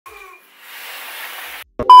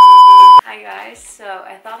Hi guys, so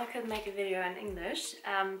I thought I could make a video in English,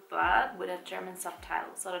 but with a German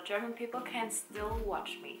subtitle, so the German people can still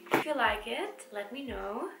watch me. If you like it, let me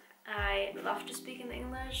know. I love to speak in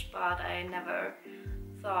English, but I never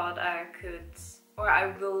thought I could, or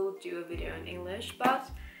I will do a video in English, but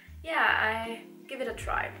yeah, I give it a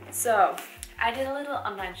try. So I did a little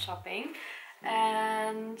online shopping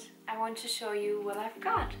and I want to show you what I've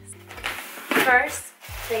got. First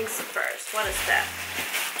things first, what is that?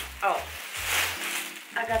 Oh,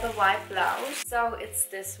 I got a white blouse, so it's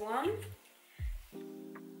this one.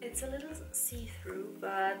 It's a little see-through,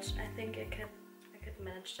 but I think I could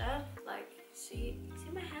manage that. Like, see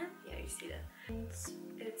my hand? Yeah, you see that. And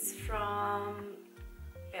it's from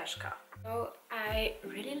bershka. So I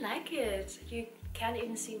really like it. You can't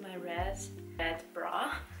even see my red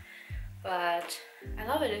bra, but I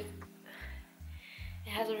love it. It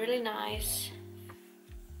has a really nice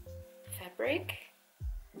fabric.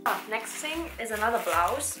 Next thing is another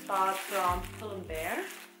blouse bought from Pullandbear,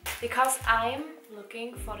 because I'm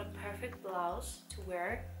looking for the perfect blouse to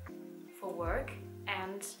wear for work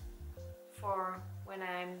and for when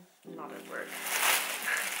I'm not at work.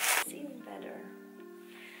 It's even better.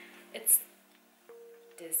 It's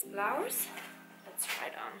this blouse. Let's try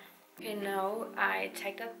it on. Okay, now I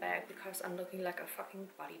take that back because I'm looking like a fucking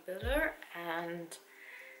bodybuilder and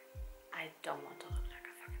I don't want to look like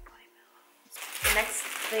a fucking bodybuilder. The next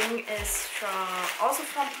thing is also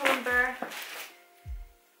from Pullandbear.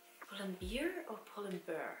 Pullandbear or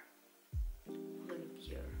Pullandbear?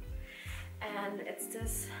 Pullandbear. And it's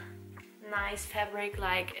this nice fabric,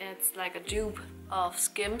 like it's like a dupe of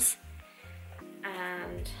Skims,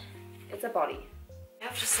 and it's a body. I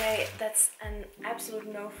have to say that's an absolute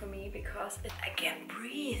no for me because I can't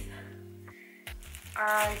breathe.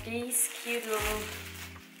 Are these cute little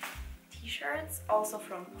t-shirts, also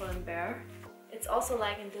from Pullandbear. It's also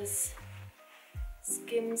like in this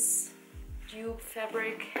Skims dupe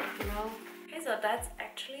fabric, you know. Okay, so that's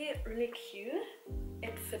actually really cute.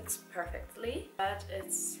 It fits perfectly, but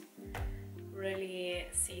it's really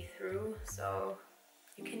see-through, so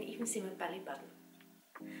you can even see my belly button.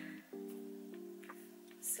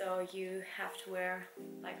 So you have to wear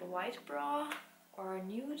like a white bra or a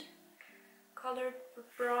nude colored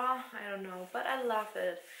bra, I don't know, but I love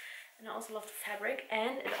it. And I also love the fabric,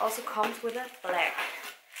 and it also comes with a black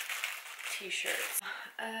t-shirt.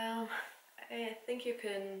 I think you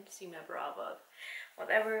can see my bra, but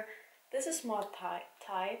whatever. This is more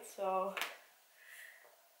tight, so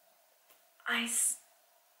I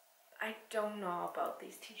don't know about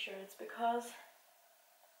these t-shirts because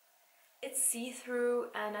it's see-through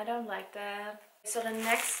and I don't like that. So the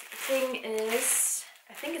next thing is,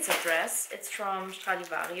 I think it's a dress. It's from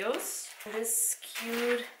Stradivarius. This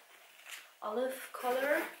cute olive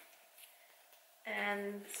color,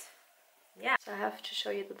 and yeah. So I have to show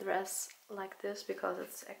you the dress like this because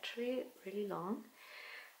it's actually really long.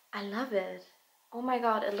 I love it. Oh my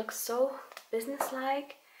god, it looks so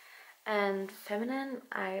businesslike and feminine.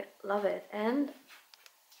 I love it. And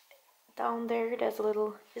down there there's a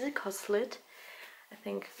little, is it called slit? I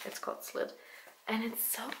think it's called slit. And it's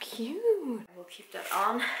so cute. I will keep that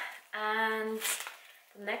on. And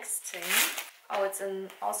the next thing, oh, it's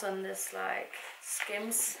also in this like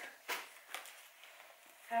Skims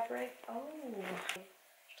fabric. Oh,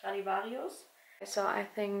 Stradivarius. So I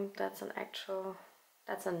think that's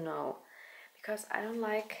a no, because I don't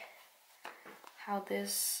like how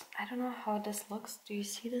this, I don't know how this looks. Do you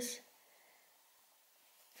see this?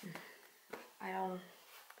 I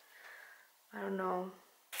don't know.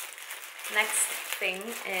 Next thing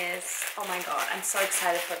is, oh my god, I'm so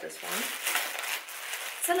excited for this one.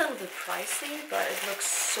 It's a little bit pricey, but it looks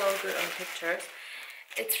so good on pictures.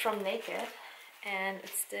 It's from Naked, and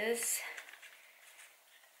it's this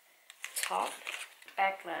top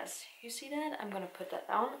backless. You see that? I'm gonna put that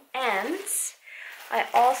down. And I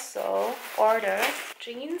also ordered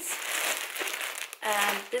jeans,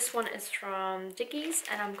 and this one is from Dickies,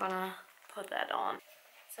 and I'm gonna put that on.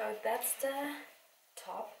 So that's the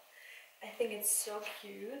top. I think it's so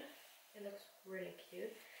cute. It looks really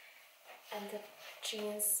cute, and the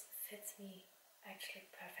jeans fits me actually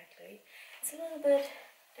perfectly. It's a little bit,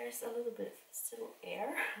 there's a little bit still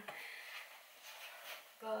air,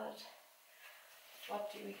 but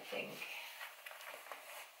what do we think?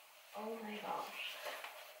 Oh my gosh.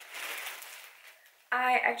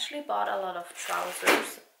 I actually bought a lot of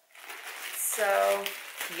trousers. So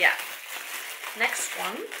yeah. Next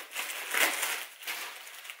one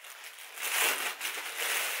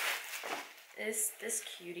is this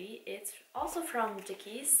cutie. It's also from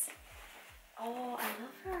Dickies. Oh, I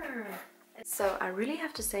love her. So I really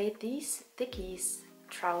have to say these Dickies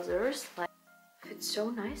trousers. Like, fits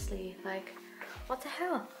so nicely. Like, what the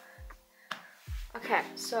hell? Okay,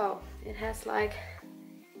 so it has like,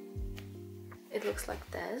 it looks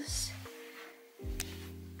like this,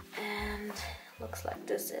 and looks like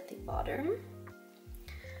this at the bottom.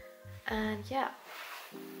 And yeah,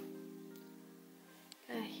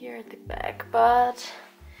 here at the back, but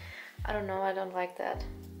I don't know, I don't like that.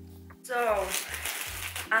 So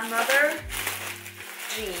another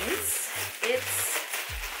jeans.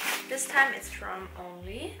 This time it's from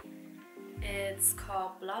Only. It's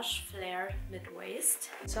called Blush Flare Mid-Waist.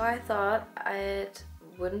 So I thought it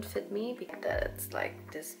wouldn't fit me because it's like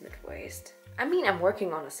this mid-waist. I mean, I'm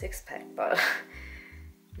working on a six-pack, but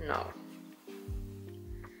no.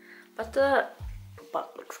 But the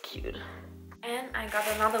butt looks cute. And I got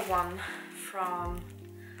another one from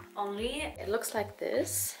Only. It looks like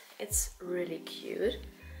this. It's really cute.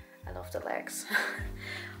 I love the legs.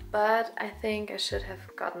 But I think I should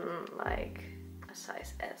have gotten like a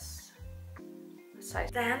size S.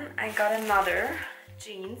 Then I got another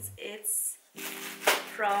jeans. It's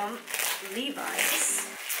from Levi's.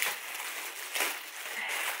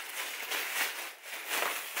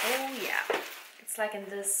 Oh yeah. It's like in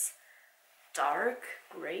this dark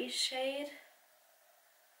gray shade.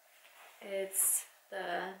 It's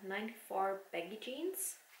the 94 baggy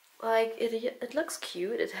jeans. Like it looks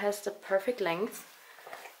cute. It has the perfect length.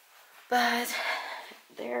 But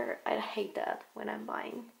I hate that when I'm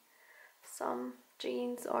buying some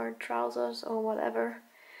jeans or trousers or whatever.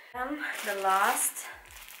 And the last,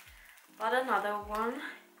 but another one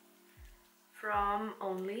from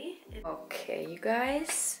Only. Okay, you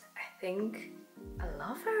guys, I think I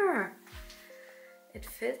love her. It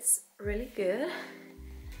fits really good.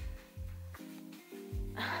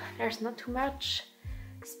 There's not too much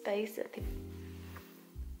space at the...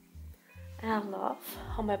 And I love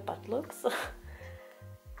how my butt looks.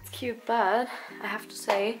 It's cute, but I have to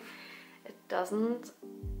say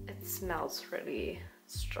it smells really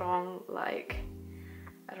strong, like,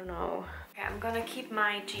 I don't know. Okay, I'm gonna keep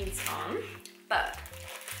my jeans on, but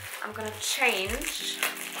I'm gonna change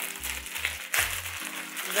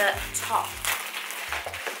the top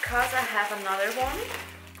because I have another one.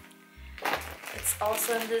 It's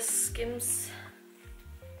also in this Skims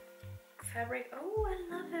fabric. Oh,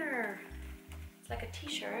 I love her. It's like a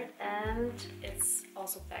t-shirt and it's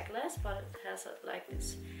also backless, but it has like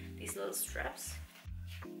these little straps.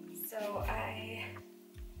 So I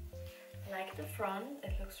like the front,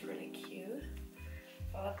 it looks really cute,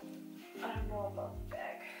 but I don't know about the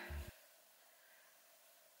back.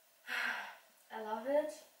 I love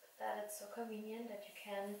it that it's so convenient that you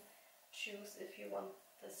can choose if you want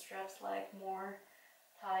the straps like more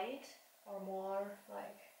tight or more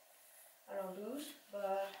like, I don't know, loose,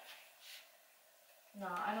 but no,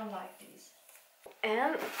 I don't like these.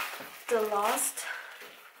 And the last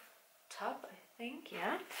top, I think,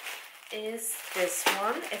 yeah, is this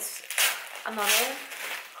one. It's another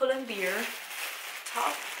pullandbear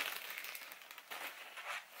top.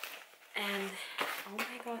 And oh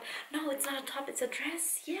my god, no, it's not a top, it's a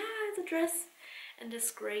dress. Yeah, it's a dress in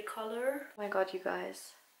this gray color. Oh my god, you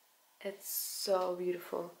guys, it's so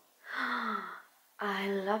beautiful. I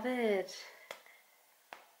love it.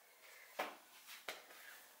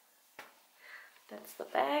 That's the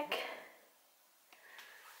back.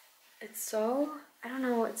 It's so, I don't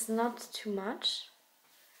know, it's not too much.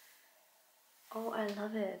 Oh, I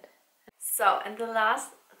love it. So, and the last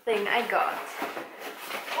thing I got.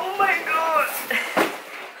 Oh my god!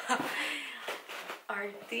 Are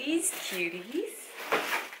these cuties?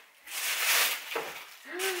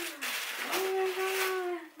 Oh my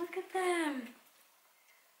god, look at them.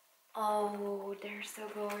 Oh, they're so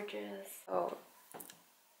gorgeous. Oh,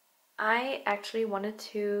 I actually wanted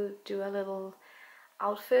to do a little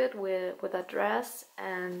outfit with a dress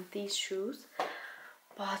and these shoes,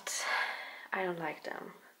 but I don't like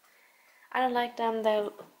them. I don't like them.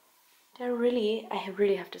 They're really, I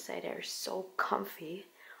really have to say, they're so comfy.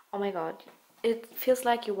 Oh my god, it feels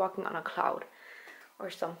like you're walking on a cloud or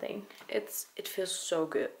something. It feels so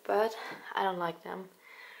good, but I don't like them.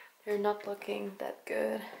 They're not looking that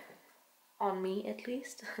good on me, at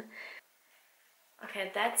least.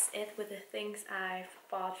 Okay, that's it with the things I've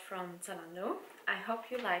bought from Zalando. I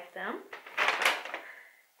hope you like them.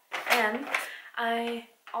 And I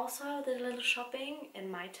also did a little shopping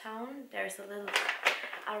in my town. There's a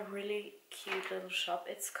really cute little shop.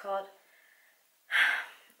 It's called,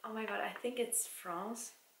 oh my god, I think it's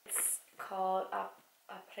France. It's called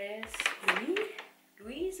Après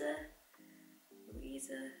Louise.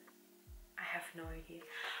 I have no idea.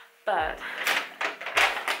 But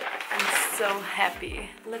I'm so happy.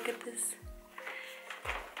 Look at this.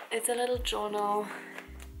 It's a little journal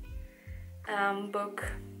book,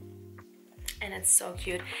 and it's so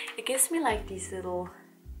cute. It gives me like these Dior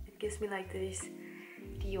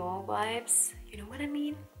vibes, you know what I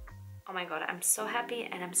mean? Oh my god, I'm so happy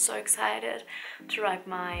and I'm so excited to write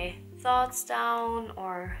my thoughts down,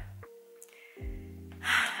 or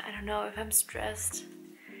I don't know, if I'm stressed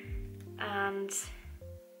and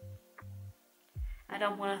I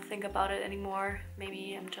don't want to think about it anymore.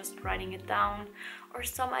 Maybe I'm just writing it down, or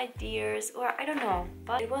some ideas, or I don't know.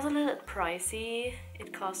 But it was a little pricey.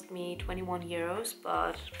 It cost me 21 euros,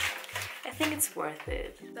 but I think it's worth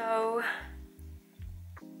it. So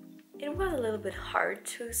it was a little bit hard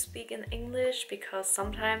to speak in English because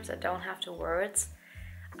sometimes I don't have the words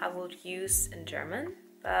I would use in German,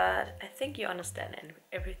 but I think you understand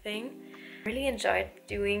everything. I really enjoyed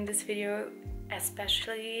doing this video,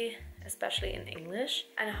 especially in English,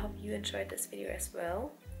 and I hope you enjoyed this video as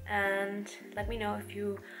well. And let me know if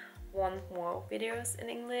you want more videos in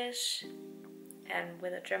English and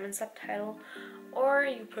with a German subtitle, or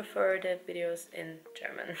you prefer the videos in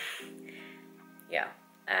German. Yeah.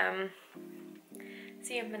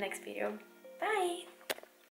 See you in my next video. Bye!